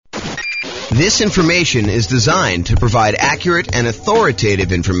This information is designed to provide accurate and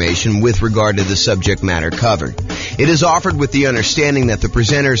authoritative information with regard to the subject matter covered. It is offered with the understanding that the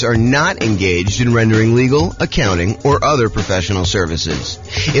presenters are not engaged in rendering legal, accounting, or other professional services.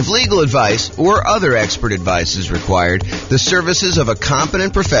 If legal advice or other expert advice is required, the services of a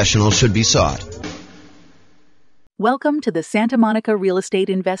competent professional should be sought. Welcome to the Santa Monica Real Estate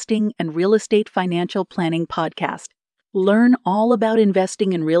Investing and Real Estate Financial Planning Podcast. Learn all about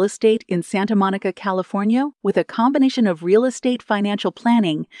investing in real estate in Santa Monica, California, with a combination of real estate financial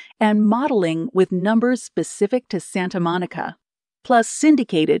planning and modeling with numbers specific to Santa Monica, plus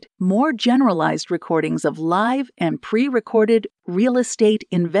syndicated, more generalized recordings of live and pre-recorded real estate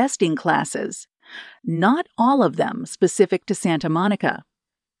investing classes, not all of them specific to Santa Monica.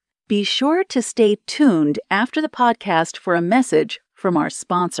 Be sure to stay tuned after the podcast for a message from our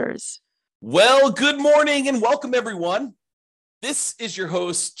sponsors. Well, good morning and welcome, everyone. This is your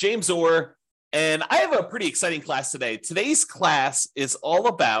host, James Orr, and I have a pretty exciting class today. Today's class is all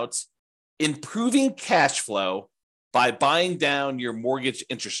about improving cash flow by buying down your mortgage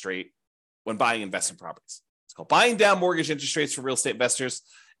interest rate when buying investment properties. It's called Buying Down Mortgage Interest Rates for Real Estate Investors.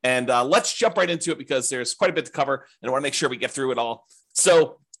 And let's jump right into it because there's quite a bit to cover, and I want to make sure we get through it all.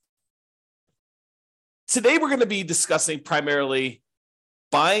 So today we're going to be discussing primarily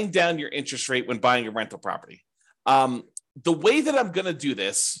buying down your interest rate when buying a rental property. The way that I'm going to do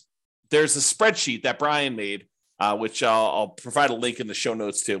this, there's a spreadsheet that Brian made, which I'll provide a link in the show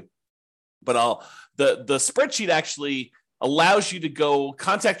notes to. But the spreadsheet actually allows you to go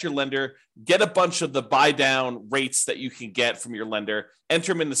contact your lender, get a bunch of the buy down rates that you can get from your lender,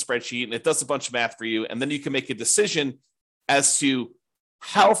 enter them in the spreadsheet, and it does a bunch of math for you. And then you can make a decision as to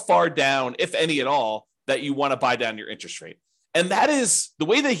how far down, if any at all, that you want to buy down your interest rate. And that is the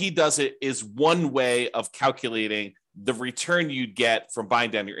way that he does it is one way of calculating the return you'd get from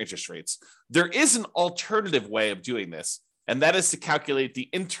buying down your interest rates. There is an alternative way of doing this, and that is to calculate the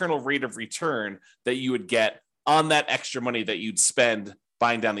internal rate of return that you would get on that extra money that you'd spend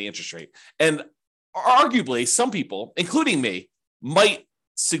buying down the interest rate. And arguably, some people, including me, might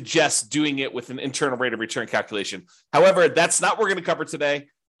suggest doing it with an internal rate of return calculation. However, that's not what we're going to cover today.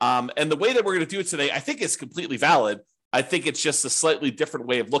 And the way that we're going to do it today, I think is completely valid. I think it's just a slightly different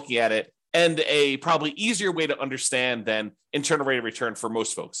way of looking at it and a probably easier way to understand than internal rate of return for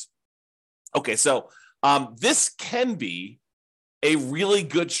most folks. Okay, so this can be a really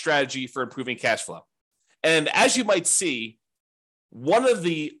good strategy for improving cash flow. And as you might see, one of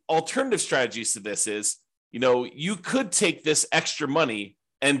the alternative strategies to this is, you could take this extra money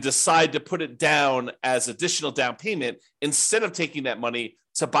and decide to put it down as additional down payment instead of taking that money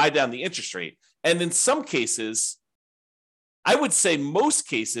to buy down the interest rate. And in some cases, I would say most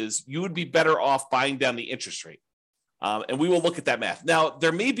cases, you would be better off buying down the interest rate. And we will look at that math. Now,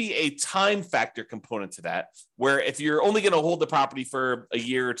 there may be a time factor component to that, where if you're only going to hold the property for a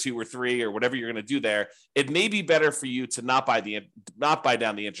year or two or three or whatever you're going to do there, it may be better for you to not buy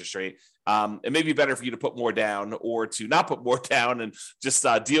down the interest rate. It may be better for you to put more down or to not put more down and just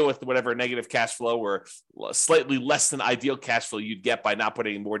deal with whatever negative cash flow or slightly less than ideal cash flow you'd get by not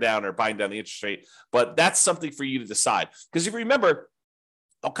putting more down or buying down the interest rate. But that's something for you to decide. Because if you remember,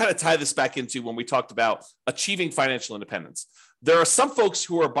 I'll kind of tie this back into when we talked about achieving financial independence. There are some folks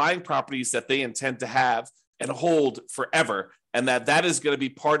who are buying properties that they intend to have and hold forever, and that is going to be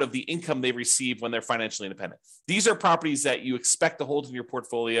part of the income they receive when they're financially independent. These are properties that you expect to hold in your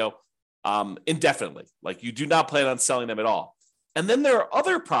portfolio indefinitely. Like you do not plan on selling them at all. And then there are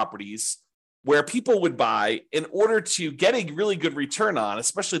other properties where people would buy in order to get a really good return on,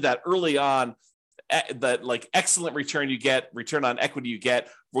 especially that early on, that like excellent return on equity you get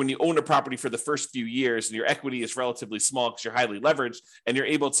when you own a property for the first few years and your equity is relatively small because you're highly leveraged and you're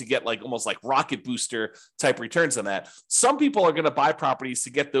able to get like almost like rocket booster type returns on that. Some people are going to buy properties to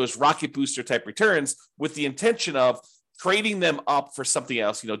get those rocket booster type returns with the intention of trading them up for something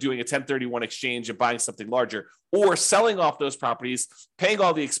else, doing a 1031 exchange and buying something larger, or selling off those properties, paying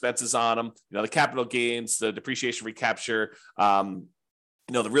all the expenses on them, the capital gains, the depreciation recapture,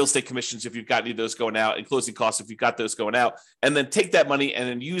 the real estate commissions, if you've got any of those going out, and closing costs, if you've got those going out, and then take that money and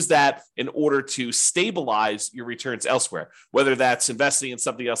then use that in order to stabilize your returns elsewhere, whether that's investing in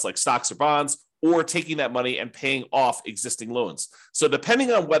something else like stocks or bonds, or taking that money and paying off existing loans. So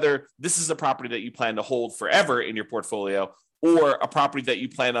depending on whether this is a property that you plan to hold forever in your portfolio, or a property that you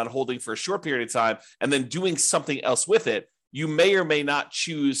plan on holding for a short period of time and then doing something else with it, you may or may not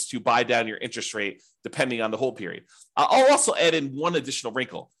choose to buy down your interest rate depending on the hold period. I'll also add in one additional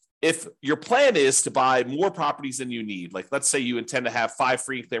wrinkle. If your plan is to buy more properties than you need, like let's say you intend to have 5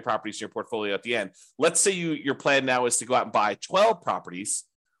 free and clear properties in your portfolio at the end. Let's say your plan now is to go out and buy 12 properties.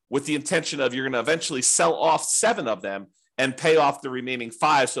 with the intention of you're going to eventually sell off 7 of them and pay off the remaining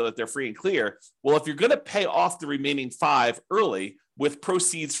 5 so that they're free and clear. Well, if you're going to pay off the remaining 5 early with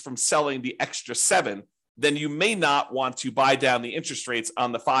proceeds from selling the extra 7, then you may not want to buy down the interest rates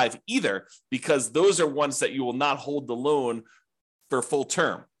on the 5 either, because those are ones that you will not hold the loan for full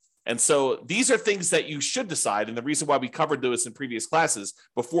term. And so these are things that you should decide. And the reason why we covered those in previous classes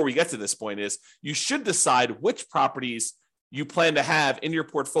before we get to this point is you should decide which properties you plan to have in your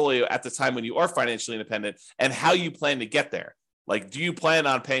portfolio at the time when you are financially independent and how you plan to get there. Like, do you plan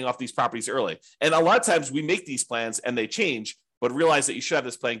on paying off these properties early? And a lot of times we make these plans and they change, but realize that you should have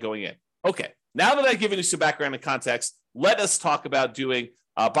this plan going in. Okay, now that I've given you some background and context, let us talk about doing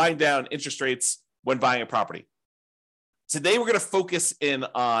buying down interest rates when buying a property. Today, we're going to focus in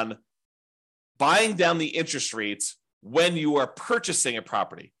on buying down the interest rates when you are purchasing a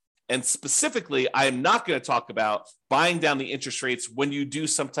property. And specifically, I am not going to talk about buying down the interest rates when you do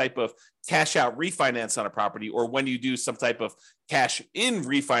some type of cash out refinance on a property, or when you do some type of cash in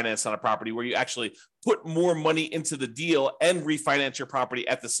refinance on a property where you actually put more money into the deal and refinance your property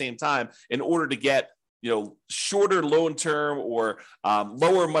at the same time in order to get shorter loan term or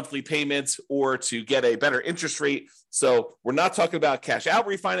lower monthly payments, or to get a better interest rate. So we're not talking about cash out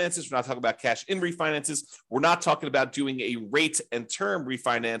refinances. We're not talking about cash in refinances. We're not talking about doing a rate and term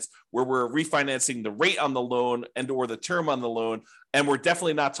refinance where we're refinancing the rate on the loan and or the term on the loan. And we're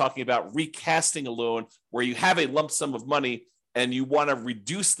definitely not talking about recasting a loan where you have a lump sum of money and you want to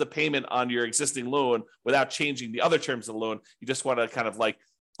reduce the payment on your existing loan without changing the other terms of the loan. You just want to kind of like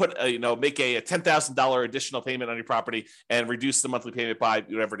make a $10,000 additional payment on your property and reduce the monthly payment by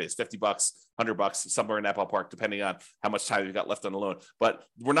whatever it is, $50, $100, somewhere in that ballpark, depending on how much time you've got left on the loan. But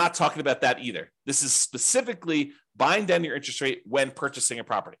we're not talking about that either. This is specifically buying down your interest rate when purchasing a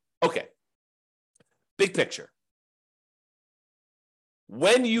property. Okay. Big picture.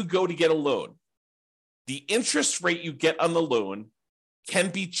 When you go to get a loan, the interest rate you get on the loan can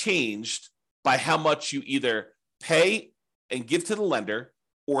be changed by how much you either pay and give to the lender,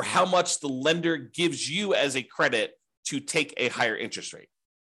 or how much the lender gives you as a credit to take a higher interest rate.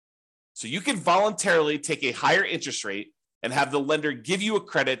 So you can voluntarily take a higher interest rate and have the lender give you a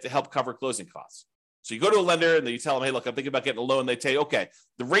credit to help cover closing costs. So you go to a lender and then you tell them, hey, look, I'm thinking about getting a loan. They tell you, okay,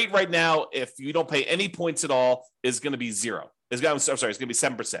 the rate right now, if you don't pay any points at all, is going to be 0. It's going to be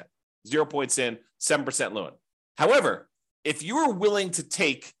 7%. 0 points in, 7% loan. However, if you are willing to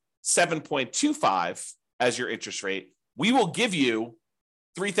take 7.25 as your interest rate, we will give you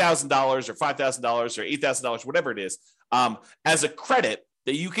 $3,000 or $5,000 or $8,000, whatever it is, as a credit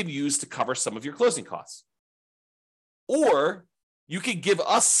that you can use to cover some of your closing costs. Or you can give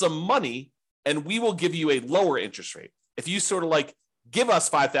us some money and we will give you a lower interest rate. If you sort of like give us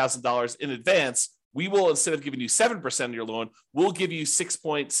 $5,000 in advance, we will, instead of giving you 7% of your loan, we'll give you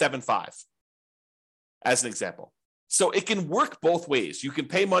 6.75 as an example. So it can work both ways. You can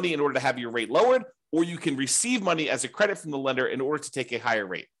pay money in order to have your rate lowered, or you can receive money as a credit from the lender in order to take a higher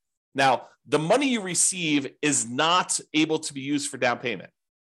rate. Now, the money you receive is not able to be used for down payment.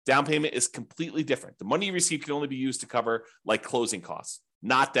 Down payment is completely different. The money you receive can only be used to cover like closing costs,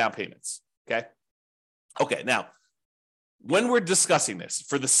 not down payments. Okay. Now, when we're discussing this,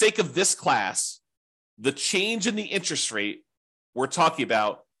 for the sake of this class, the change in the interest rate we're talking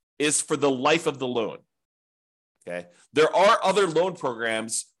about is for the life of the loan. Okay. There are other loan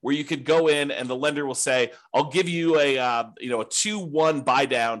programs where you could go in and the lender will say, I'll give you a 2-1 buy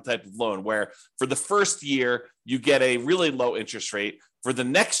down type of loan where for the first year you get a really low interest rate. For the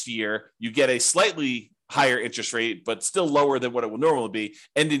next year, you get a slightly higher interest rate, but still lower than what it would normally be.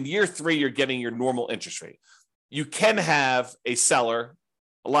 And in year 3, you're getting your normal interest rate. You can have a seller,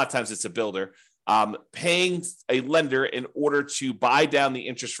 a lot of times it's a builder, paying a lender in order to buy down the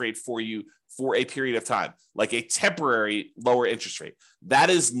interest rate for you for a period of time, like a temporary lower interest rate. That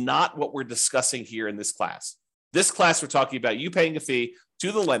is not what we're discussing here in this class. This class, we're talking about you paying a fee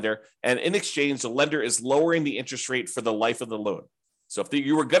to the lender, and in exchange, the lender is lowering the interest rate for the life of the loan. So if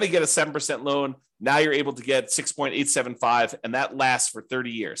you were going to get a 7% loan, now you're able to get 6.875, and that lasts for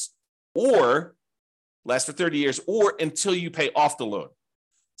 30 years. Or until you pay off the loan.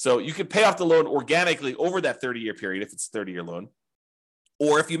 So you can pay off the loan organically over that 30-year period if it's a 30-year loan.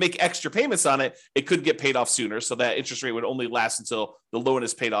 Or if you make extra payments on it, it could get paid off sooner. So that interest rate would only last until the loan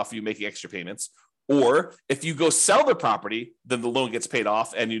is paid off, you making extra payments. Or if you go sell the property, then the loan gets paid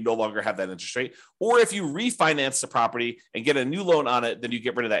off and you no longer have that interest rate. Or if you refinance the property and get a new loan on it, then you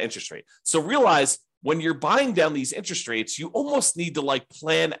get rid of that interest rate. So realize when you're buying down these interest rates, you almost need to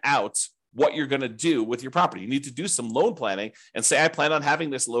plan out what you're going to do with your property. You need to do some loan planning and say, I plan on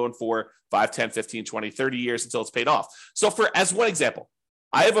having this loan for 5, 10, 15, 20, 30 years until it's paid off. So as one example,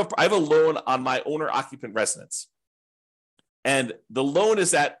 I have a loan on my owner occupant residence, and the loan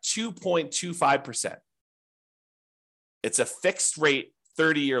is at 2.25%. It's a fixed rate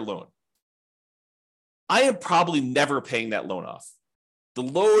 30-year loan. I am probably never paying that loan off. The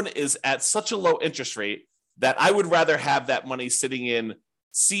loan is at such a low interest rate that I would rather have that money sitting in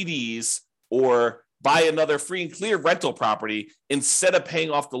CDs or buy another free and clear rental property instead of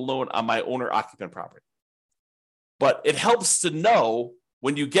paying off the loan on my owner occupant property. But it helps to know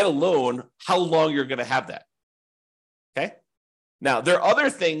when you get a loan how long you're going to have that. Okay. Now, there are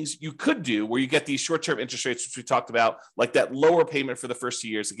other things you could do where you get these short-term interest rates, which we talked about, like that lower payment for the first 2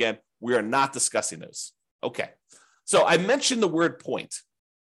 years. Again, we are not discussing those. Okay. So I mentioned the word point.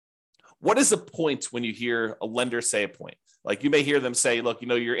 What is a point when you hear a lender say a point? Like you may hear them say, look,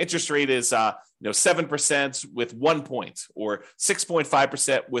 your interest rate is 7% with 1 point, or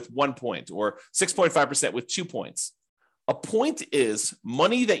 6.5% with 1 point, or 6.5% with 2 points. A point is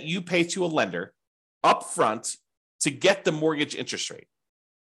money that you pay to a lender upfront to get the mortgage interest rate.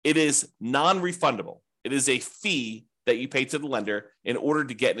 It is non-refundable. It is a fee that you pay to the lender in order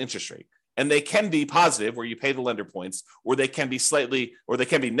to get an interest rate. And they can be positive where you pay the lender points, or they can be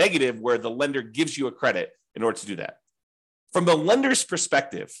negative where the lender gives you a credit in order to do that. From the lender's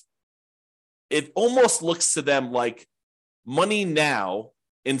perspective, it almost looks to them like money now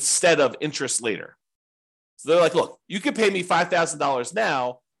instead of interest later. So they're like, look, you can pay me $5,000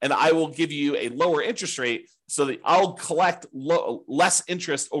 now, and I will give you a lower interest rate so that I'll collect less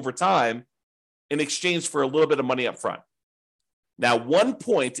interest over time in exchange for a little bit of money up front. Now, 1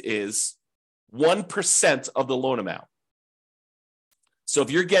 point is 1% of the loan amount. So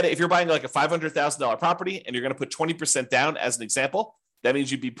if you're buying like a $500,000 property and you're going to put 20% down as an example, that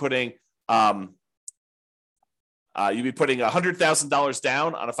means you'd be putting $100,000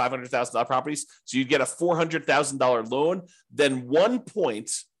 down on a $500,000 properties. So you get a $400,000 loan. Then 1 point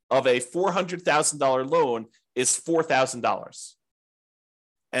of a $400,000 loan is $4,000.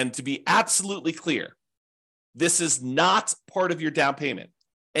 And to be absolutely clear, this is not part of your down payment.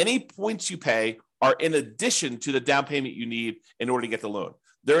 Any points you pay are in addition to the down payment you need in order to get the loan.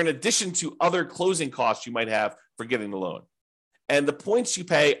 They're in addition to other closing costs you might have for getting the loan. And the points you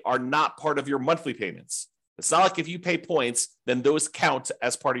pay are not part of your monthly payments. It's not like if you pay points, then those count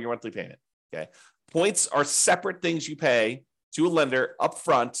as part of your monthly payment. Okay. Points are separate things you pay to a lender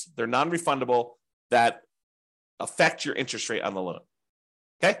upfront. They're non-refundable that affect your interest rate on the loan.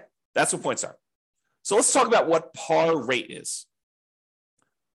 Okay. That's what points are. So let's talk about what par rate is.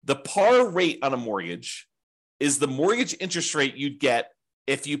 The par rate on a mortgage is the mortgage interest rate you'd get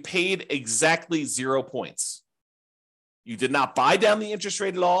if you paid exactly 0 points. You did not buy down the interest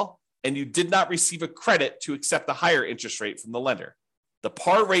rate at all, and you did not receive a credit to accept the higher interest rate from the lender. The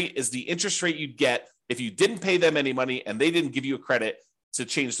par rate is the interest rate you'd get if you didn't pay them any money and they didn't give you a credit to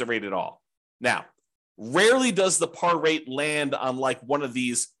change the rate at all. Now, rarely does the par rate land on like one of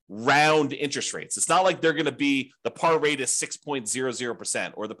these round interest rates. It's not like they're going to be the par rate is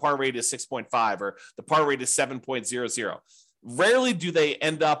 6.00% or the par rate is 6.5 or the par rate is 7.00. Rarely do they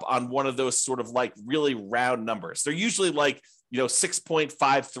end up on one of those sort of like really round numbers. They're usually like,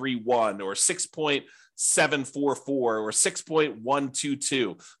 6.531 or 6.744 or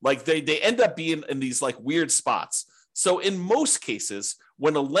 6.122. Like they end up being in these like weird spots. So in most cases,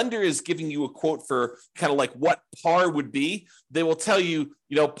 when a lender is giving you a quote for kind of like what par would be, they will tell you,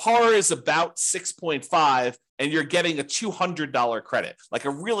 par is about 6.5 and you're getting a $200 credit, like a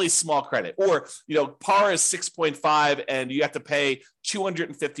really small credit. Or, par is 6.5 and you have to pay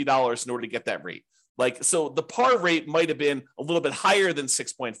 $250 in order to get that rate. Like, so the par rate might have been a little bit higher than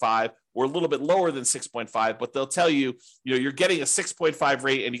 6.5 or a little bit lower than 6.5, but they'll tell you, you're getting a 6.5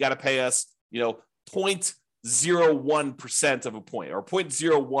 rate and you got to pay us, 0.01% of a point or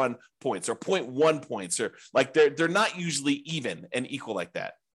 0.01 points or 0.1 points, or like they're not usually even and equal like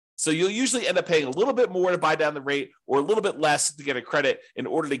that. So you'll usually end up paying a little bit more to buy down the rate or a little bit less to get a credit in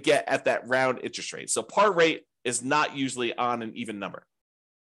order to get at that round interest rate. So par rate is not usually on an even number.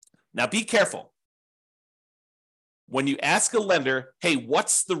 Now be careful. When you ask a lender, hey,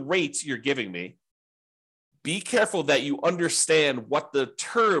 what's the rate you're giving me? Be careful that you understand what the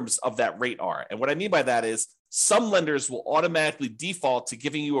terms of that rate are. And what I mean by that is some lenders will automatically default to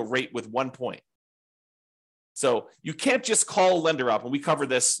giving you a rate with 1 point. So you can't just call a lender up, and we cover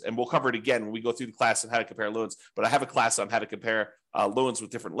this, and we'll cover it again when we go through the class on how to compare loans, but I have a class on how to compare loans with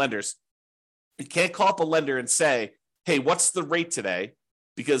different lenders. You can't call up a lender and say, hey, what's the rate today?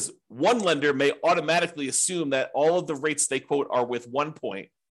 Because one lender may automatically assume that all of the rates they quote are with 1 point,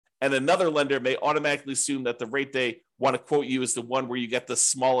 and another lender may automatically assume that the rate they want to quote you is the one where you get the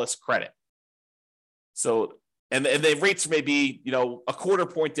smallest credit. So And the rates may be, a quarter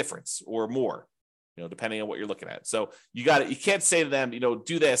point difference or more, depending on what you're looking at. So you can't say to them,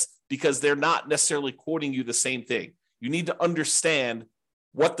 do this, because they're not necessarily quoting you the same thing. You need to understand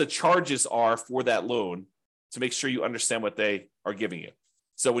what the charges are for that loan to make sure you understand what they are giving you.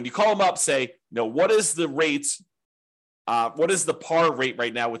 So when you call them up, say, what is the rate? What is the par rate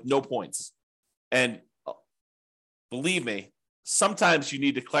right now with no points? And believe me, sometimes you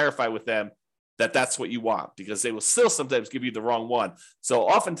need to clarify with them that that's what you want, because they will still sometimes give you the wrong one. So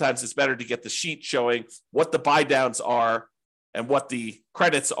oftentimes it's better to get the sheet showing what the buy downs are and what the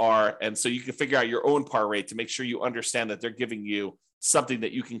credits are. And so you can figure out your own par rate to make sure you understand that they're giving you something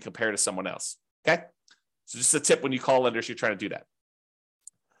that you can compare to someone else. Okay. So just a tip when you call lenders, you're trying to do that.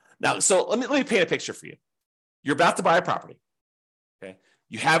 Now, so let me paint a picture for you. You're about to buy a property. Okay.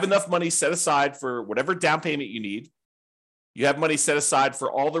 You have enough money set aside for whatever down payment you need. You have money set aside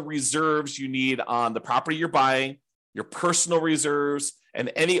for all the reserves you need on the property you're buying, your personal reserves, and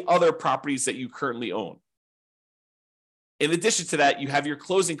any other properties that you currently own. In addition to that, you have your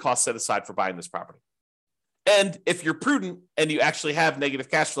closing costs set aside for buying this property. And if you're prudent and you actually have negative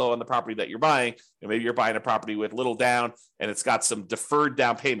cash flow on the property that you're buying, and maybe you're buying a property with little down and it's got some deferred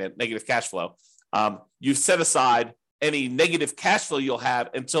down payment, negative cash flow, you've set aside any negative cash flow you'll have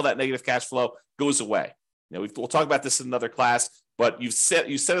until that negative cash flow goes away. We'll talk about this in another class, but you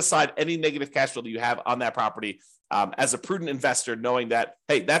set aside any negative cash flow that you have on that property as a prudent investor, knowing that,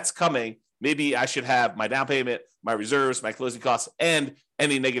 hey, that's coming. Maybe I should have my down payment, my reserves, my closing costs, and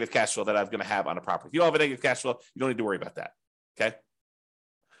any negative cash flow that I'm going to have on a property. If you don't have a negative cash flow, you don't need to worry about that. Okay.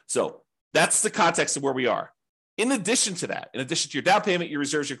 So that's the context of where we are. In addition to that, in addition to your down payment, your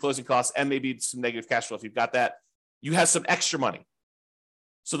reserves, your closing costs, and maybe some negative cash flow, if you've got that, you have some extra money.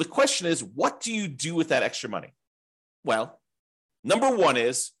 So the question is, what do you do with that extra money? Well, number one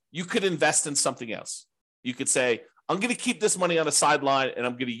is you could invest in something else. You could say, I'm going to keep this money on the sideline and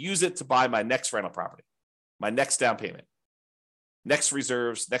I'm going to use it to buy my next rental property, my next down payment, next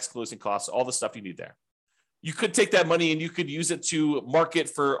reserves, next closing costs, all the stuff you need there. You could take that money and you could use it to market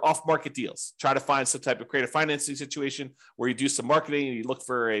for off-market deals. Try to find some type of creative financing situation where you do some marketing and you look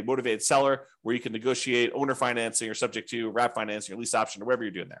for a motivated seller where you can negotiate owner financing or subject to wrap financing or lease option or whatever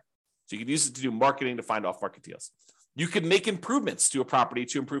you're doing there. So you can use it to do marketing to find off-market deals. You can make improvements to a property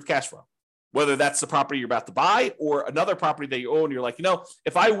to improve cash flow, whether that's the property you're about to buy or another property that you own. You're like,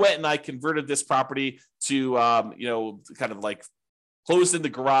 if I went and I converted this property to, kind of like closed in the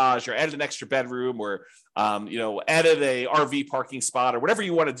garage or added an extra bedroom or, added a RV parking spot or whatever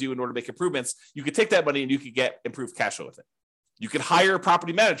you want to do in order to make improvements, you could take that money and you could get improved cash flow with it. You could hire a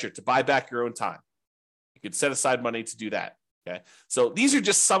property manager to buy back your own time. You could set aside money to do that. Okay. So these are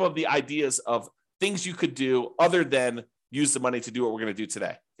just some of the ideas of things you could do other than use the money to do what we're going to do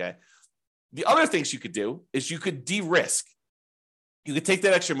today. Okay. The other things you could do is you could de-risk. You could take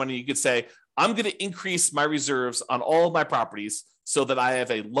that extra money. You could say, I'm going to increase my reserves on all of my properties so that I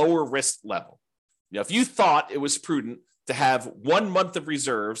have a lower risk level. If you thought it was prudent to have 1 month of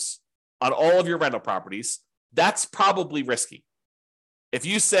reserves on all of your rental properties, that's probably risky. If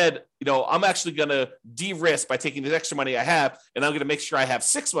you said, I'm actually going to de-risk by taking this extra money I have, and I'm going to make sure I have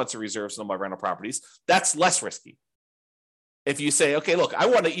 6 months of reserves on my rental properties, that's less risky. If you say, okay, look, I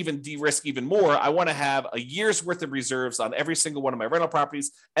want to even de-risk even more. I want to have a year's worth of reserves on every single one of my rental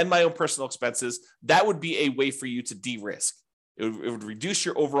properties and my own personal expenses. That would be a way for you to de-risk. It would reduce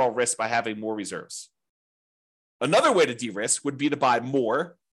your overall risk by having more reserves. Another way to de-risk would be to buy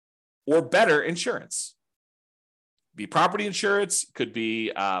more or better insurance. Be property insurance, could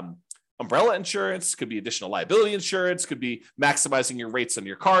be umbrella insurance, could be additional liability insurance, could be maximizing your rates on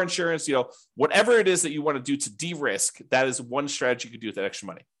your car insurance, whatever it is that you want to do to de-risk, that is one strategy you could do with that extra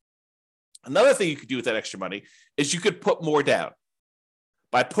money. Another thing you could do with that extra money is you could put more down.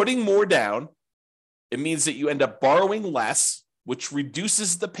 By putting more down, it means that you end up borrowing less, which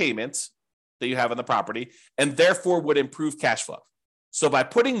reduces the payment that you have on the property and therefore would improve cash flow. So by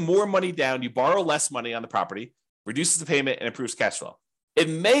putting more money down, you borrow less money on the property, reduces the payment and improves cash flow. It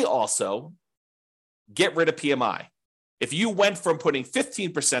may also get rid of PMI. If you went from putting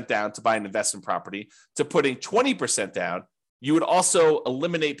 15% down to buy an investment property to putting 20% down, you would also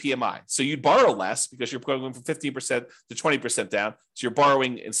eliminate PMI. So you'd borrow less because you're going from 15% to 20% down. So you're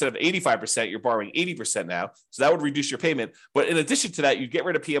borrowing, instead of 85%, you're borrowing 80% now. So that would reduce your payment. But in addition to that, you'd get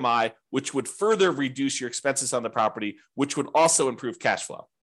rid of PMI, which would further reduce your expenses on the property, which would also improve cash flow.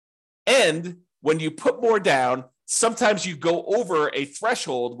 And when you put more down, sometimes you go over a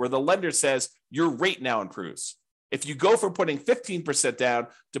threshold where the lender says your rate now improves. If you go from putting 15% down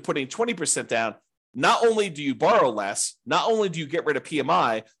to putting 20% down, not only do you borrow less, not only do you get rid of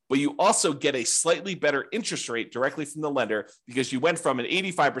PMI, but you also get a slightly better interest rate directly from the lender because you went from an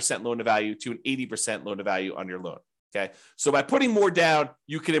 85% loan to value to an 80% loan to value on your loan. Okay. So by putting more down,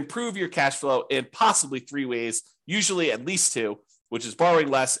 you can improve your cash flow in possibly 3 ways, usually at least 2, which is borrowing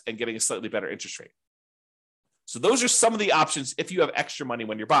less and getting a slightly better interest rate. So those are some of the options if you have extra money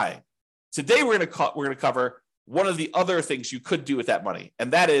when you're buying. Today, we're going to cover one of the other things you could do with that money,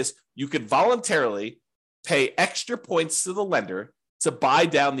 and that is you could voluntarily pay extra points to the lender to buy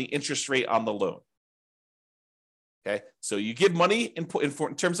down the interest rate on the loan. Okay, so you give money in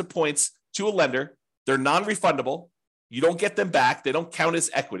terms of points to a lender. They're non-refundable. You don't get them back. They don't count as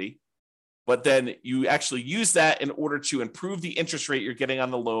equity, but then you actually use that in order to improve the interest rate you're getting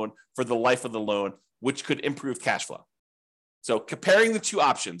on the loan for the life of the loan, which could improve cash flow. So comparing the two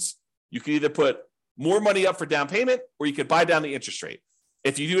options, you can either put more money up for down payment or you could buy down the interest rate.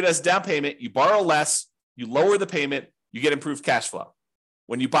 If you do it as down payment, you borrow less, you lower the payment, you get improved cash flow.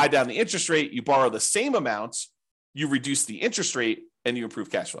 When you buy down the interest rate, you borrow the same amounts, you reduce the interest rate, and you improve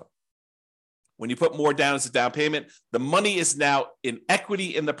cash flow. When you put more down as a down payment, the money is now in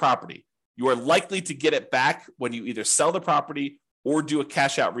equity in the property. You are likely to get it back when you either sell the property or do a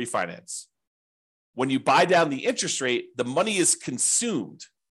cash out refinance. When you buy down the interest rate, the money is consumed.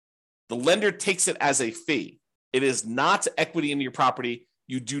 The lender takes it as a fee. It is not equity in your property.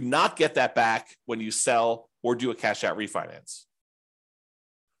 You do not get that back when you sell or do a cash out refinance.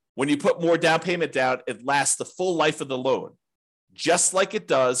 When you put more down payment down, it lasts the full life of the loan, just like it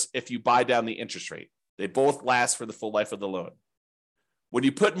does if you buy down the interest rate. They both last for the full life of the loan. When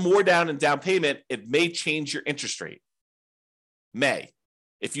you put more down in down payment, it may change your interest rate. May.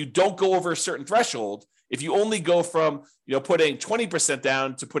 If you don't go over a certain threshold, if you only go from putting 20%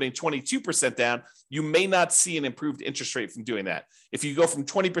 down to putting 22% down, you may not see an improved interest rate from doing that. If you go from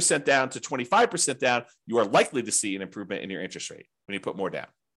 20% down to 25% down, you are likely to see an improvement in your interest rate when you put more down.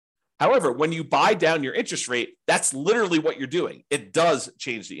 However, when you buy down your interest rate, that's literally what you're doing. It does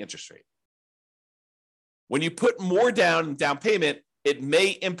change the interest rate. When you put more down in down payment, it may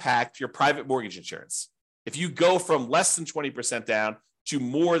impact your private mortgage insurance. If you go from less than 20% down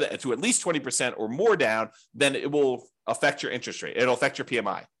to at least 20% or more down, then it will affect your interest rate. It'll affect your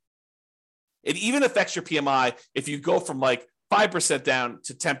PMI. It even affects your PMI if you go from like 5% down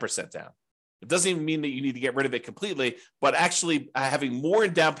to 10% down. It doesn't even mean that you need to get rid of it completely, but actually having more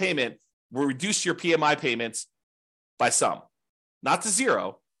in down payment will reduce your PMI payments by some, not to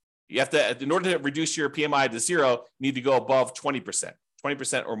zero. You have to, in order to reduce your PMI to zero, you need to go above 20%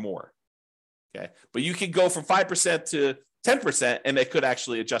 or more. Okay, but you can go from 5% to 10%, and it could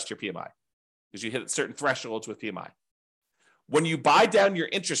actually adjust your PMI because you hit certain thresholds with PMI. When you buy down your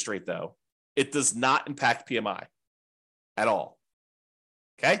interest rate, though, it does not impact PMI at all.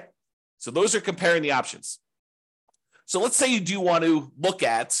 Okay, so those are comparing the options. So let's say you do want to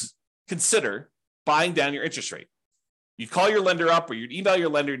consider buying down your interest rate. You call your lender up or you email your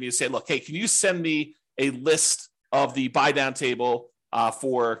lender and you say, look, hey, can you send me a list of the buy down table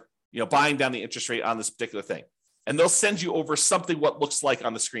for buying down the interest rate on this particular thing? And they'll send you over something what looks like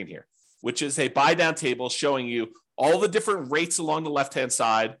on the screen here, which is a buy down table showing you all the different rates along the left-hand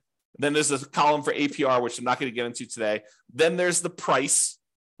side. Then there's a column for APR, which I'm not going to get into today. Then there's the price,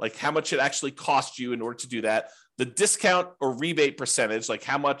 like how much it actually cost you in order to do that. The discount or rebate percentage, like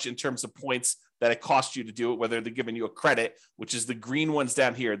how much in terms of points that it cost you to do it, whether they're giving you a credit, which is the green ones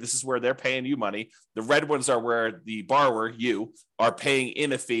down here. This is where they're paying you money. The red ones are where the borrower, you, are paying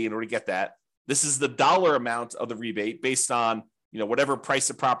in a fee in order to get that. This is the dollar amount of the rebate based on whatever price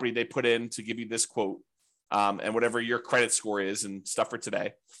of property they put in to give you this quote, and whatever your credit score is and stuff for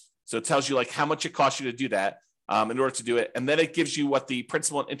today. So it tells you like how much it costs you to do that in order to do it. And then it gives you what the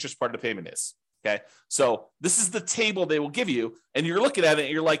principal and interest part of the payment is. Okay. So this is the table they will give you. And you're looking at it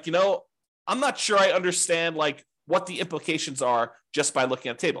and you're like, I'm not sure I understand like what the implications are just by looking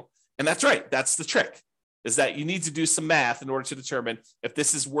at the table. And that's right. That's the trick, is that you need to do some math in order to determine if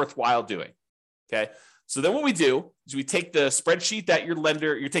this is worthwhile doing. Okay. So then what we do is we take the spreadsheet that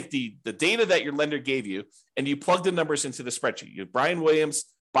you take the data that your lender gave you, and you plug the numbers into the spreadsheet. You have Brian Williams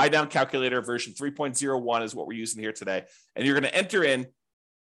buy down calculator version 3.01 is what we're using here today. And you're going to enter in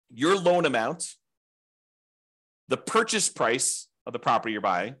your loan amount, the purchase price of the property you're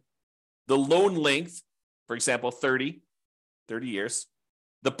buying, the loan length, for example, 30 years,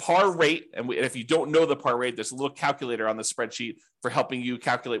 the par rate. And if you don't know the par rate, there's a little calculator on the spreadsheet for helping you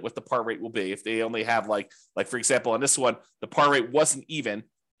calculate what the par rate will be. If they only have like for example, on this one, the par rate wasn't even.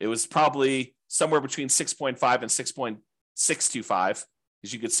 It was probably somewhere between 6.5 and 6.625.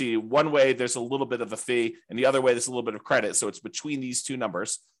 As you can see, one way there's a little bit of a fee, and the other way there's a little bit of credit. So it's between these two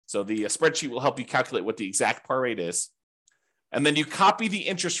numbers. So the spreadsheet will help you calculate what the exact par rate is. And then you copy the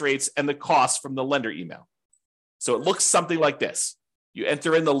interest rates and the costs from the lender email. So it looks something like this. You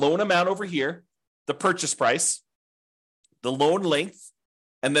enter in the loan amount over here, the purchase price, the loan length,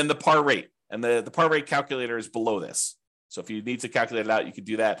 and then the par rate. And the par rate calculator is below this. So if you need to calculate it out, you can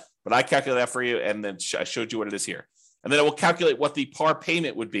do that. But I calculate that for you, and then I showed you what it is here. And then it will calculate what the par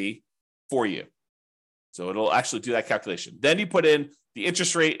payment would be for you. So it'll actually do that calculation. Then you put in the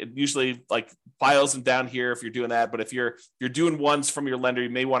interest rate. It usually like files them down here if you're doing that. But if you're doing ones from your lender, you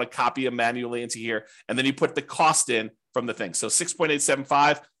may want to copy them manually into here. And then you put the cost in from the thing. So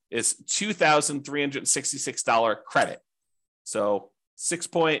 6.875 is $2,366 credit. So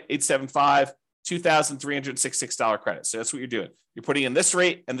 6.875, $2,366 credit. So that's what you're doing. You're putting in this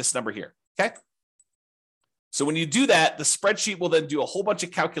rate and this number here. Okay. So when you do that, the spreadsheet will then do a whole bunch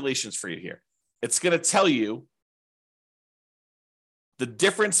of calculations for you here. It's going to tell you the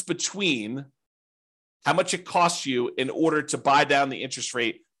difference between how much it costs you in order to buy down the interest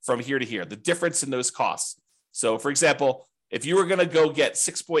rate from here to here, the difference in those costs. So for example, if you were going to go get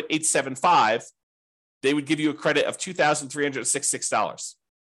 6.875, they would give you a credit of $2,366.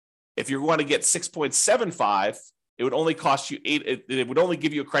 If you want to get 6.75, it would only cost you it would only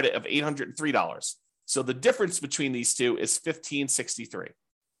give you a credit of $803. So the difference between these two is $1,563.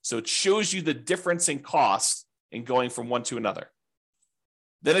 So it shows you the difference in cost in going from one to another.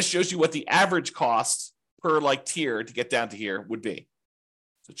 Then it shows you what the average cost per like tier to get down to here would be.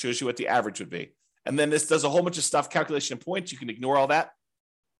 So it shows you what the average would be. And then this does a whole bunch of stuff, calculation of points. You can ignore all that.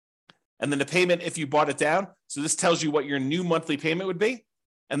 And then the payment if you bought it down. So this tells you what your new monthly payment would be.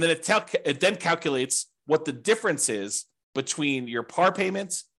 And then it then calculates what the difference is between your par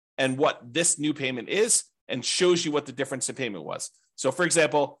payments and what this new payment is, and shows you what the difference in payment was. So for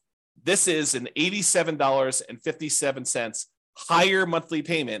example, this is an $87.57 higher monthly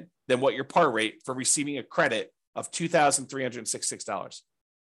payment than what your par rate for receiving a credit of $2,366.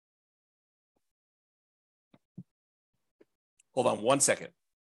 Hold on one second.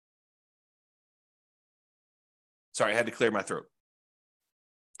 Sorry, I had to clear my throat.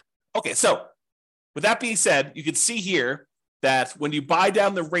 Okay, so with that being said, you can see here that when you buy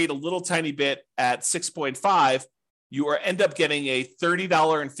down the rate a little tiny bit at 6.5, you end up getting a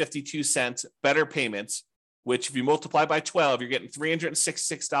 $30.52 better payment, which if you multiply by 12, you're getting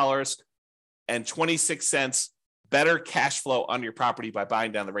 $366.26 better cash flow on your property by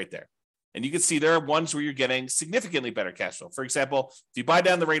buying down the rate there. And you can see there are ones where you're getting significantly better cash flow. For example, if you buy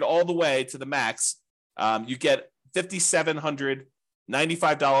down the rate all the way to the max, you get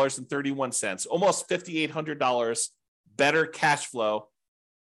 $5,795.31, almost $5,800 better cash flow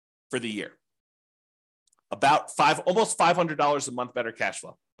for the year. Almost $500 a month better cash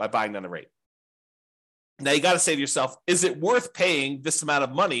flow by buying down the rate. Now you got to say to yourself, is it worth paying this amount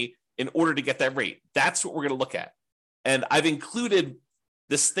of money in order to get that rate? That's what we're going to look at. And I've included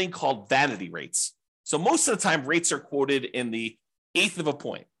this thing called vanity rates. So most of the time rates are quoted in the eighth of a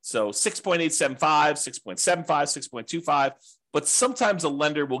point. So 6.875, 6.75, 6.25. But sometimes a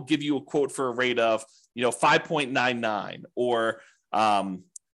lender will give you a quote for a rate of, 5.99 or,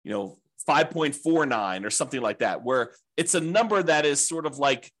 5.49 or something like that, where it's a number that is sort of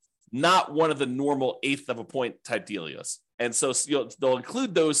like not one of the normal eighth of a point type deals. And so they'll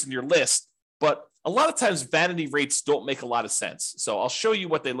include those in your list, but a lot of times vanity rates don't make a lot of sense. So I'll show you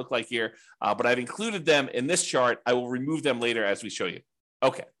what they look like here, but I've included them in this chart. I will remove them later as we show you.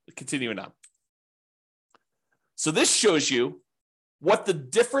 Okay, continuing on. So this shows you what the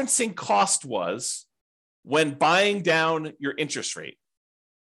difference in cost was when buying down your interest rate.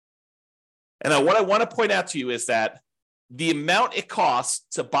 And what I want to point out to you is that the amount it costs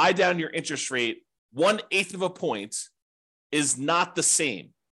to buy down your interest rate 1/8 of a point is not the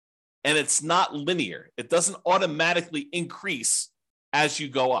same. And it's not linear. It doesn't automatically increase as you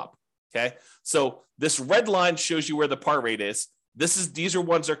go up. Okay. So this red line shows you where the par rate is. These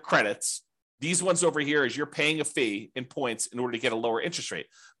ones are credits. These ones over here is you're paying a fee in points in order to get a lower interest rate.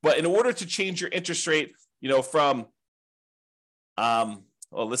 But in order to change your interest rate, from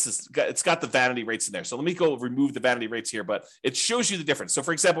it's got the vanity rates in there. So let me go remove the vanity rates here, but it shows you the difference. So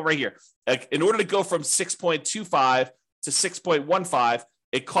for example, right here, in order to go from 6.25 to 6.15,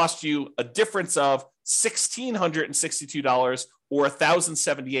 it costs you a difference of $1,662 or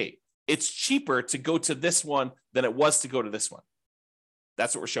 $1,078. It's cheaper to go to this one than it was to go to this one.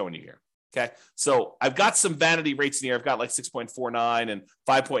 That's what we're showing you here. Okay. So I've got some vanity rates in here. I've got like 6.49 and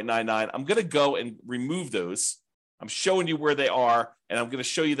 5.99. I'm going to go and remove those. I'm showing you where they are, and I'm going to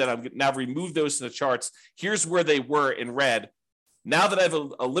show you that I'm now remove those in the charts. Here's where they were in red Now that I've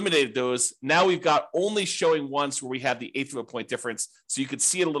eliminated those, now we've got only showing ones where we have the eighth of a point difference. So you could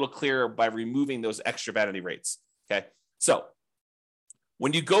see it a little clearer by removing those extra vanity rates. Okay. So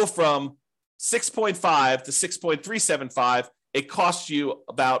when you go from 6.5 to 6.375, it costs you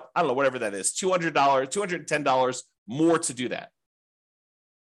about, I don't know, whatever that is, $200, $210 more to do that.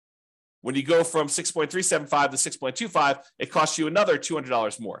 When you go from 6.375 to 6.25, it costs you another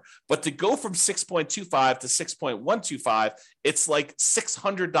 $200 more. But to go from 6.25 to 6.125, it's like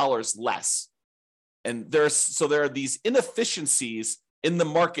 $600 less. And there are these inefficiencies in the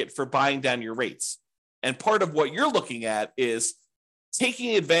market for buying down your rates. And part of what you're looking at is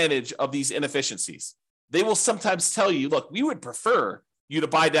taking advantage of these inefficiencies. They will sometimes tell you, look, we would prefer you to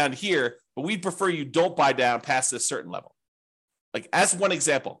buy down here, but we'd prefer you don't buy down past this certain level. Like as one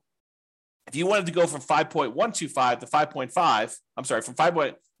example, if you wanted to go from 5.125 to 5.5, I'm sorry, from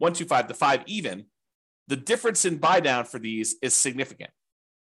 5.125 to 5 even, the difference in buy down for these is significant.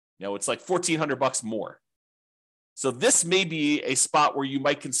 You know, it's like $1,400 more. So this may be a spot where you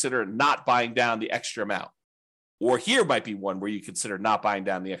might consider not buying down the extra amount. Or here might be one where you consider not buying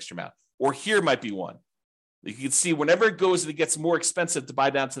down the extra amount. Or here might be one. You can see whenever it goes and it gets more expensive to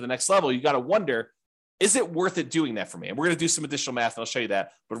buy down to the next level, you got to wonder, is it worth it doing that for me? And we're going to do some additional math, and I'll show you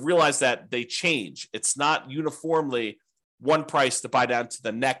that. But realize that they change. It's not uniformly one price to buy down to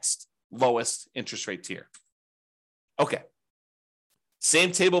the next lowest interest rate tier. Okay.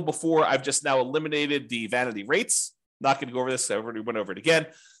 Same table before. I've just now eliminated the vanity rates. Not going to go over this. I already went over it again.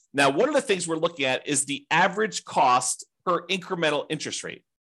 Now, one of the things we're looking at is the average cost per incremental interest rate.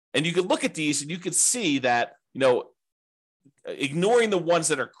 And you can look at these and you can see that, you know, ignoring the ones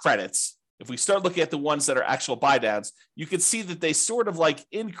that are credits, if we start looking at the ones that are actual buy downs, you can see that they sort of like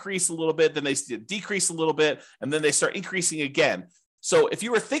increase a little bit, then they decrease a little bit, and then they start increasing again. So if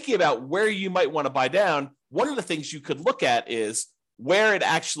you were thinking about where you might want to buy down, one of the things you could look at is where it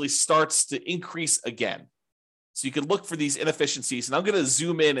actually starts to increase again. So you can look for these inefficiencies, and I'm going to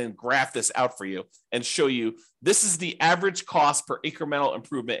zoom in and graph this out for you and show you this is the average cost per incremental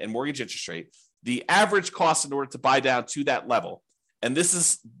improvement in mortgage interest rate, the average cost in order to buy down to that level. And this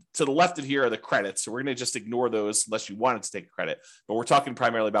is to the left of here are the credits. So we're going to just ignore those unless you wanted to take a credit, but we're talking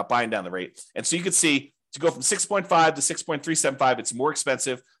primarily about buying down the rate. And so you can see to go from 6.5 to 6.375, it's more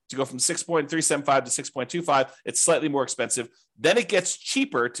expensive. To go from 6.375 to 6.25, it's slightly more expensive. Then it gets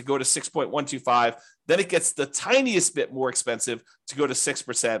cheaper to go to 6.125. Then it gets the tiniest bit more expensive to go to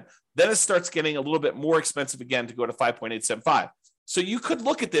 6%. Then it starts getting a little bit more expensive again to go to 5.875. So you could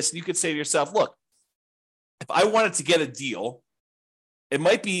look at this and you could say to yourself, look, if I wanted to get a deal, it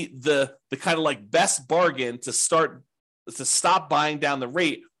might be the kind of like best bargain to stop buying down the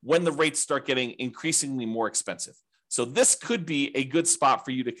rate when the rates start getting increasingly more expensive. So this could be a good spot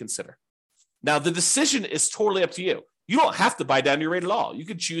for you to consider. Now, the decision is totally up to you. You don't have to buy down your rate at all. You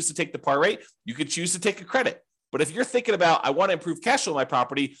could choose to take the par rate. You could choose to take a credit. But if you're thinking about, I want to improve cash flow on my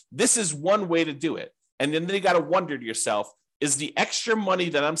property, this is one way to do it. And then you got to wonder to yourself, is the extra money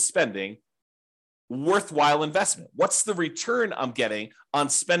that I'm spending worthwhile investment? What's the return I'm getting on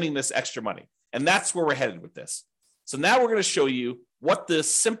spending this extra money? And that's where we're headed with this. So now we're going to show you what the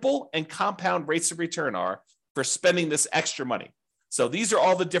simple and compound rates of return are for spending this extra money. So these are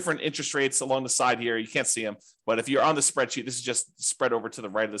all the different interest rates along the side here. You can't see them, but if you're on the spreadsheet, this is just spread over to the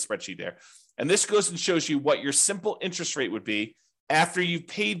right of the spreadsheet there. And this goes and shows you what your simple interest rate would be after you've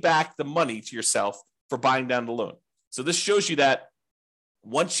paid back the money to yourself for buying down the loan. So this shows you that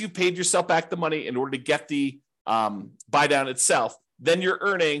once you paid yourself back the money in order to get the buy down itself, then you're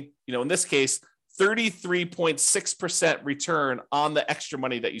earning, in this case, 33.6% return on the extra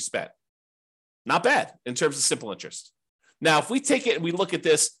money that you spent. Not bad in terms of simple interest. Now, if we take it and we look at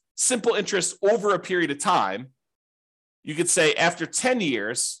this simple interest over a period of time, you could say after 10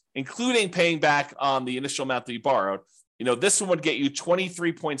 years, including paying back on the initial amount that you borrowed, this one would get you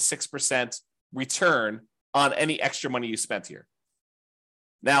 23.6% return on any extra money you spent here.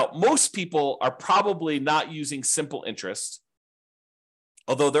 Now, most people are probably not using simple interest,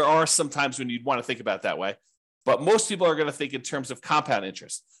 although there are some times when you'd want to think about it that way. But most people are going to think in terms of compound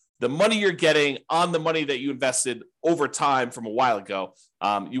interest. The money you're getting on the money that you invested over time from a while ago,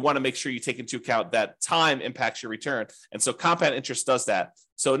 you want to make sure you take into account that time impacts your return. And so compound interest does that.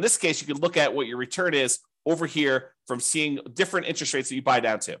 So in this case, you can look at what your return is over here from seeing different interest rates that you buy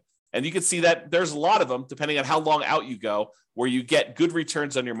down to. And you can see that there's a lot of them, depending on how long out you go, where you get good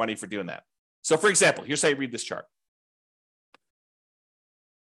returns on your money for doing that. So for example, here's how you read this chart.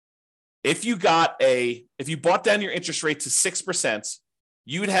 If you bought down your interest rate to 6%,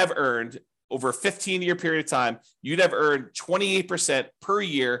 you'd have earned over a 15-year period of time, you'd have earned 28% per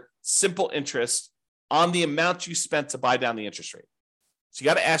year simple interest on the amount you spent to buy down the interest rate. So you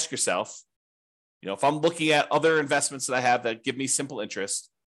got to ask yourself, if I'm looking at other investments that I have that give me simple interest,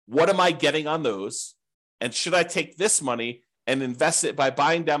 what am I getting on those? And should I take this money and invest it by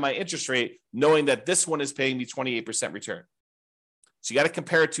buying down my interest rate, knowing that this one is paying me 28% return? So you got to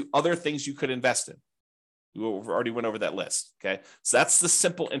compare it to other things you could invest in. We already went over that list. Okay. So that's the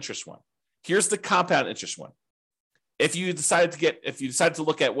simple interest one. Here's the compound interest one. If you decide to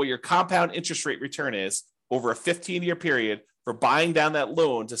look at what your compound interest rate return is over a 15-year period for buying down that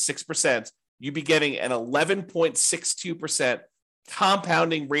loan to 6%, you'd be getting an 11.62%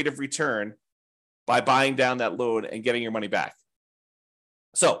 compounding rate of return by buying down that loan and getting your money back.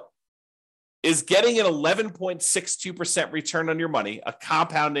 So, is getting an 11.62% return on your money, a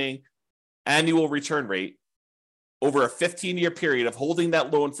compounding annual return rate over a 15-year period of holding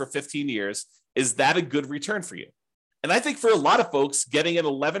that loan for 15 years, is that a good return for you? And I think for a lot of folks, getting an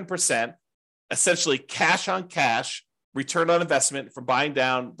 11%, essentially cash on cash return on investment from buying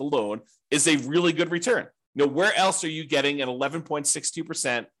down the loan is a really good return. Where else are you getting an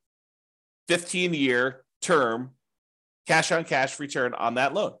 11.62% 15-year term cash on cash return on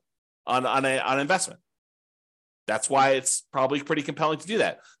that loan, on investment? That's why it's probably pretty compelling to do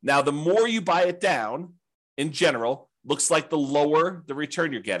that. Now, the more you buy it down, in general, looks like the lower the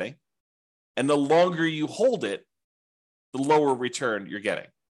return you're getting, and the longer you hold it, the lower return you're getting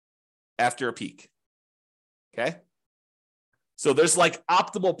after a peak. Okay? So there's like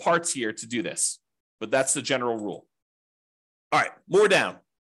optimal parts here to do this, but that's the general rule. All right, more down.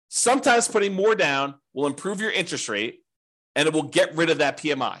 Sometimes putting more down will improve your interest rate, and it will get rid of that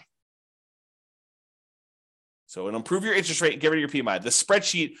PMI. So it'll improve your interest rate and get rid of your PMI. The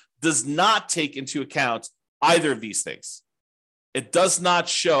spreadsheet does not take into account either of these things. It does not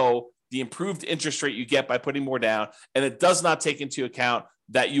show the improved interest rate you get by putting more down, and it does not take into account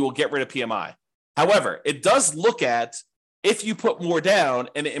that you will get rid of PMI. However, it does look at if you put more down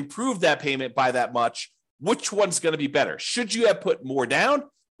and improve that payment by that much, which one's going to be better? Should you have put more down,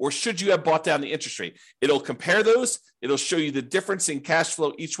 or should you have bought down the interest rate? It'll compare those. It'll show you the difference in cash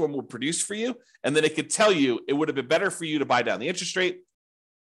flow each one will produce for you. And then it could tell you it would have been better for you to buy down the interest rate,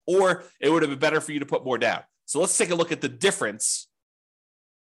 or it would have been better for you to put more down. So let's take a look at the difference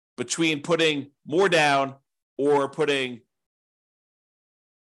between putting more down or buying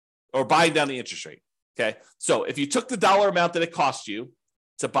down the interest rate. Okay. So if you took the dollar amount that it cost you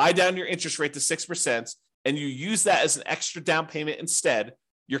to buy down your interest rate to 6% and you use that as an extra down payment instead,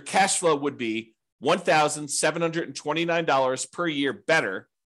 your cash flow would be $1,729 per year better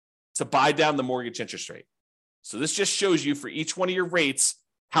to buy down the mortgage interest rate. So this just shows you for each one of your rates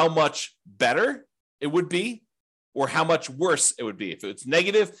how much better it would be or how much worse it would be. If it's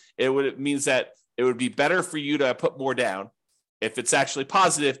negative, it means that it would be better for you to put more down. If it's actually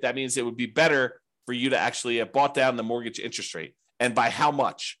positive, that means it would be better for you to actually have bought down the mortgage interest rate. And by how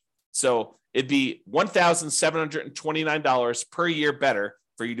much? So it'd be $1,729 per year better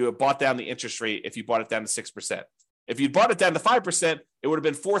for you to have bought down the interest rate if you bought it down to 6%. If you bought it down to 5%, it would have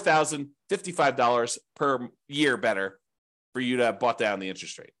been $4,055 per year better for you to have bought down the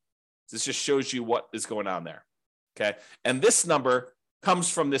interest rate. This just shows you what is going on there. Okay. And this number comes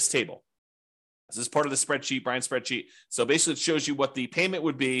from this table. This is part of the spreadsheet, Brian's spreadsheet. So basically it shows you what the payment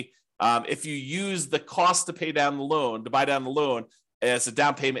would be if you use the cost to pay down the loan, to buy down the loan as a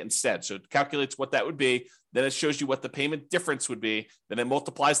down payment instead. So it calculates what that would be. Then it shows you what the payment difference would be. Then it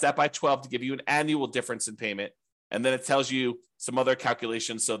multiplies that by 12 to give you an annual difference in payment. And then it tells you some other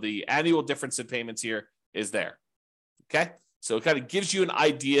calculations. So the annual difference in payments here is there. Okay. So it kind of gives you an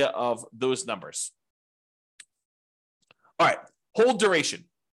idea of those numbers. All right. Hold duration.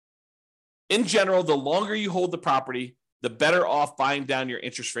 In general, the longer you hold the property, the better off buying down your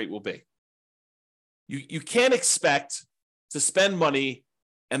interest rate will be. You can't expect to spend money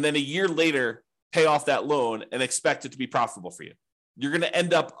and then a year later pay off that loan and expect it to be profitable for you. You're going to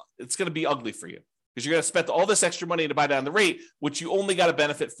end up, it's going to be ugly for you because you're going to spend all this extra money to buy down the rate, which you only got a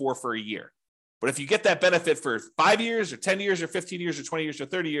benefit for a year. But if you get that benefit for 5 years or 10 years or 15 years or 20 years or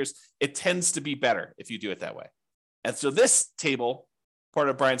 30 years, it tends to be better if you do it that way. And so this table, part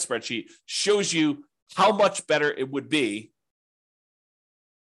of Brian's spreadsheet, shows you how much better it would be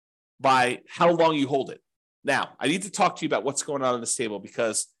by how long you hold it. Now, I need to talk to you about what's going on in this table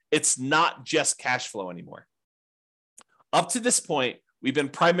because it's not just cash flow anymore. Up to this point, we've been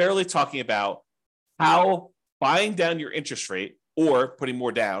primarily talking about how buying down your interest rate or putting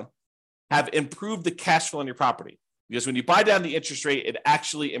more down have improved the cash flow on your property. Because when you buy down the interest rate, it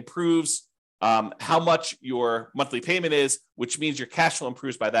actually improves how much your monthly payment is, which means your cash flow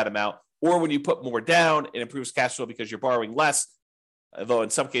improves by that amount. Or when you put more down, it improves cash flow because you're borrowing less, although in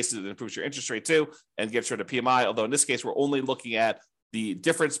some cases it improves your interest rate too and gets rid of PMI. Although in this case, we're only looking at the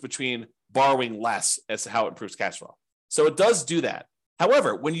difference between borrowing less as to how it improves cash flow. So it does do that.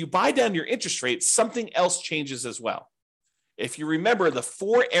 However, when you buy down your interest rate, something else changes as well. If you remember the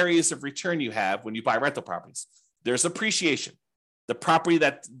 4 areas of return you have when you buy rental properties, there's appreciation. The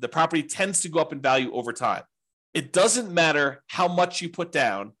property tends to go up in value over time. It doesn't matter how much you put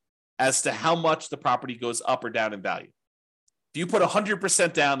down as to how much the property goes up or down in value. If you put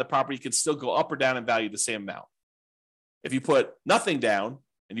 100% down, the property can still go up or down in value the same amount. If you put nothing down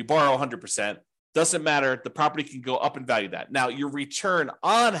and you borrow 100%, doesn't matter. The property can go up in value that. Now, your return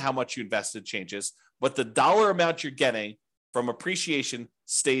on how much you invested changes, but the dollar amount you're getting from appreciation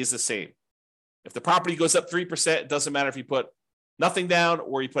stays the same. If the property goes up 3%, it doesn't matter if you put nothing down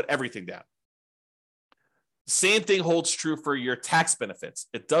or you put everything down. Same thing holds true for your tax benefits.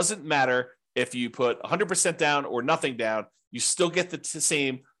 It doesn't matter if you put 100% down or nothing down, you still get the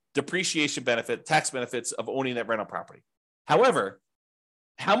same depreciation benefit, tax benefits of owning that rental property. However,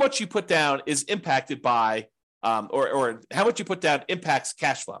 how much you put down is impacted by, or how much you put down impacts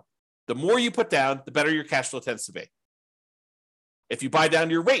cash flow. The more you put down, the better your cash flow tends to be. If you buy down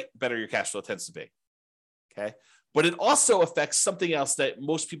your rate, the better your cash flow tends to be. Okay. But it also affects something else that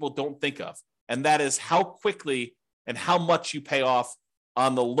most people don't think of, and that is how quickly and how much you pay off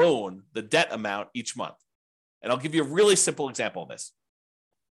on the loan, the debt amount each month. And I'll give you a really simple example of this.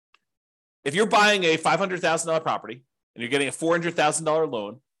 If you're buying a $500,000 property and you're getting a $400,000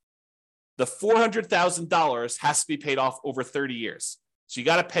 loan, the $400,000 has to be paid off over 30 years. So you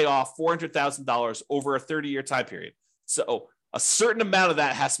got to pay off $400,000 over a 30-year time period. So a certain amount of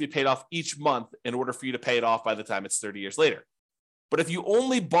that has to be paid off each month in order for you to pay it off by the time it's 30 years later. But if you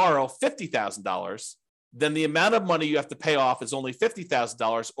only borrow $50,000, then the amount of money you have to pay off is only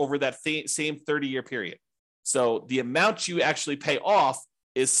 $50,000 over that same 30-year period. So the amount you actually pay off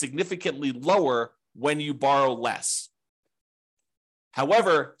is significantly lower when you borrow less.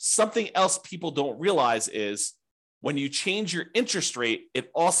 However, something else people don't realize is when you change your interest rate, it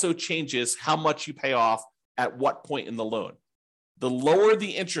also changes how much you pay off at what point in the loan. The lower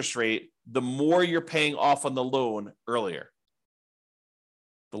the interest rate, the more you're paying off on the loan earlier.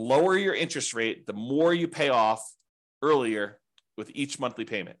 The lower your interest rate, the more you pay off earlier with each monthly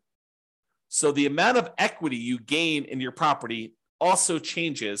payment. So the amount of equity you gain in your property also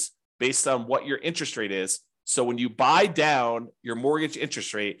changes based on what your interest rate is. So when you buy down your mortgage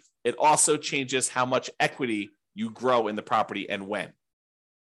interest rate, it also changes how much equity you grow in the property and when.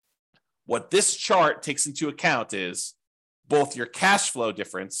 What this chart takes into account is both your cash flow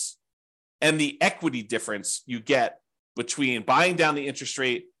difference and the equity difference you get between buying down the interest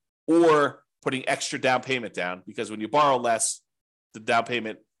rate or putting extra down payment down, because when you borrow less, the down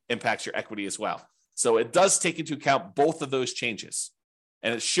payment impacts your equity as well. So it does take into account both of those changes,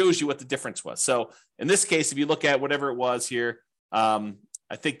 and it shows you what the difference was. So in this case, if you look at whatever it was here, I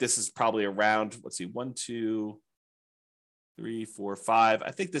think this is probably around, 1, 2, 3, 4, 5.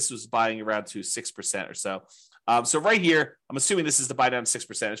 I think this was buying around to 6% or so. So right here, I'm assuming this is the buy down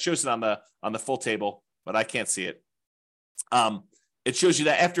 6%. It shows it on the full table, but I can't see it. It shows you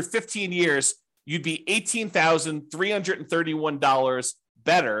that after 15 years, you'd be $18,331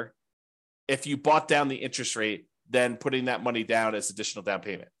 better if you bought down the interest rate than putting that money down as additional down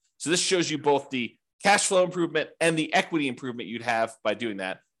payment. So this shows you both the cash flow improvement and the equity improvement you'd have by doing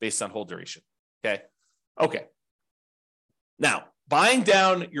that based on hold duration. Okay. Now, buying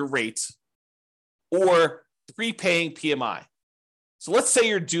down your rate or prepaying PMI. So let's say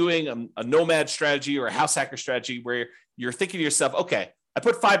you're doing a nomad strategy or a house hacker strategy where you're thinking to yourself, okay, I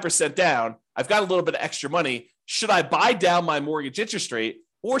put 5% down. I've got a little bit of extra money. Should I buy down my mortgage interest rate,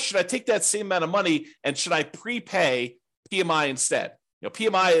 or should I take that same amount of money and should I prepay PMI instead?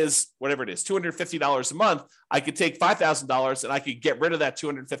 PMI is whatever it is, $250 a month. I could take $5,000 and I could get rid of that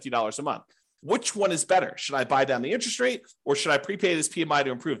 $250 a month. Which one is better? Should I buy down the interest rate or should I prepay this PMI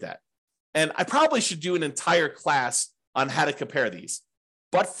to improve that? And I probably should do an entire class on how to compare these.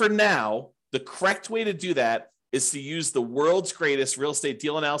 But for now, the correct way to do that is to use the world's greatest real estate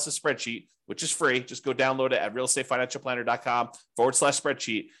deal analysis spreadsheet, which is free. Just go download it at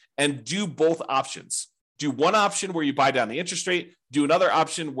realestatefinancialplanner.com/spreadsheet and do both options. Do one option where you buy down the interest rate, do another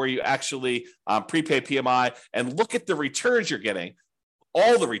option where you actually prepay PMI, and look at the returns you're getting,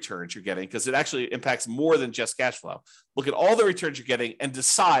 all the returns you're getting, because it actually impacts more than just cash flow. Look at all the returns you're getting and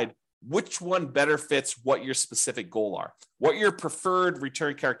decide which one better fits what your specific goal are, what your preferred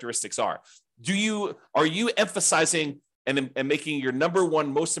return characteristics are. Are you emphasizing and making your number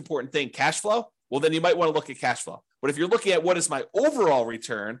one most important thing cash flow? Well, then you might want to look at cash flow. But if you're looking at what is my overall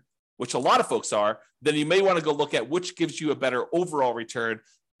return, which a lot of folks are, then you may want to go look at which gives you a better overall return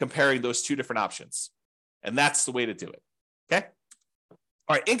comparing those two different options. And that's the way to do it. Okay.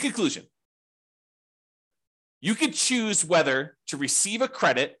 All right, in conclusion, you can choose whether to receive a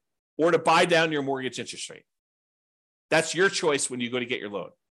credit or to buy down your mortgage interest rate. That's your choice when you go to get your loan.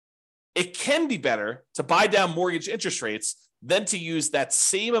 It can be better to buy down mortgage interest rates than to use that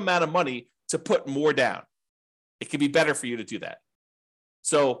same amount of money to put more down. It can be better for you to do that.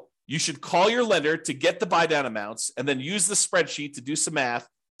 So you should call your lender to get the buy down amounts and then use the spreadsheet to do some math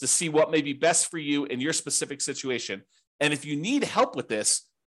to see what may be best for you in your specific situation. And if you need help with this,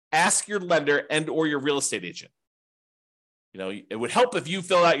 ask your lender and or your real estate agent. You know, it would help if you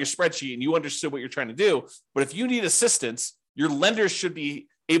fill out your spreadsheet and you understood what you're trying to do. But if you need assistance, your lender should be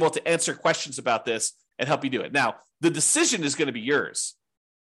able to answer questions about this and help you do it. Now, the decision is going to be yours.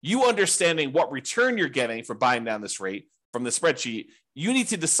 You understanding what return you're getting for buying down this rate from the spreadsheet, you need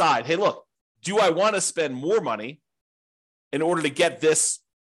to decide, hey, look, do I want to spend more money in order to get this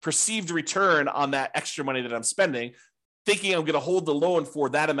perceived return on that extra money that I'm spending, thinking I'm going to hold the loan for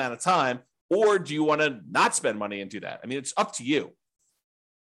that amount of time, or do you want to not spend money and do that? I mean, it's up to you.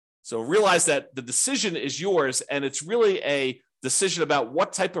 So realize that the decision is yours, and it's really a decision about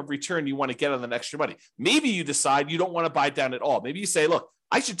what type of return you want to get on that extra money. Maybe you decide you don't want to buy down at all. Maybe you say, look,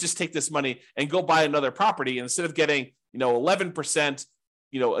 I should just take this money and go buy another property. And instead of getting, 11%,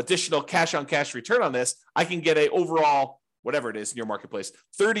 additional cash on cash return on this, I can get a overall, whatever it is in your marketplace,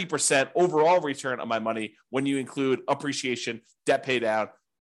 30% overall return on my money when you include appreciation, debt pay down,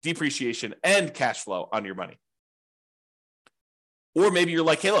 depreciation, and cash flow on your money. Or maybe you're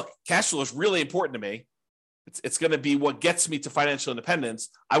like, hey, look, cash flow is really important to me. It's going to be what gets me to financial independence.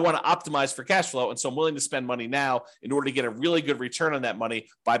 I want to optimize for cash flow. And so I'm willing to spend money now in order to get a really good return on that money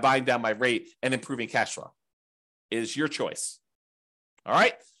by buying down my rate and improving cash flow. It is your choice. All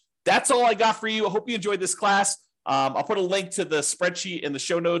right. That's all I got for you. I hope you enjoyed this class. I'll put a link to the spreadsheet in the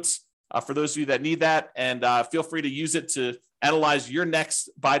show notes for those of you that need that. And feel free to use it to analyze your next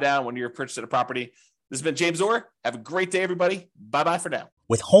buy down when you're purchasing a property. This has been James Orr. Have a great day, everybody. Bye-bye for now.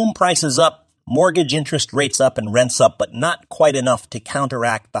 With home prices up, mortgage interest rates up, and rents up, but not quite enough to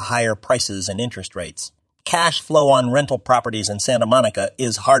counteract the higher prices and interest rates, cash flow on rental properties in Santa Monica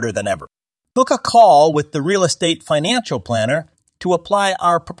is harder than ever. Book a call with the Real Estate Financial Planner to apply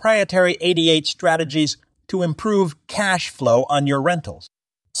our proprietary 88 strategies to improve cash flow on your rentals.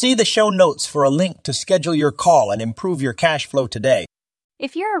 See the show notes for a link to schedule your call and improve your cash flow today.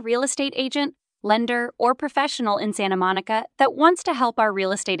 If you're a real estate agent, lender, or professional in Santa Monica that wants to help our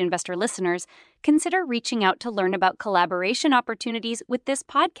real estate investor listeners, consider reaching out to learn about collaboration opportunities with this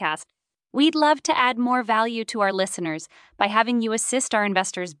podcast. We'd love to add more value to our listeners by having you assist our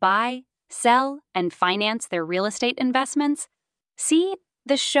investors buy, sell, and finance their real estate investments. See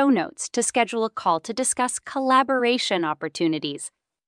the show notes to schedule a call to discuss collaboration opportunities.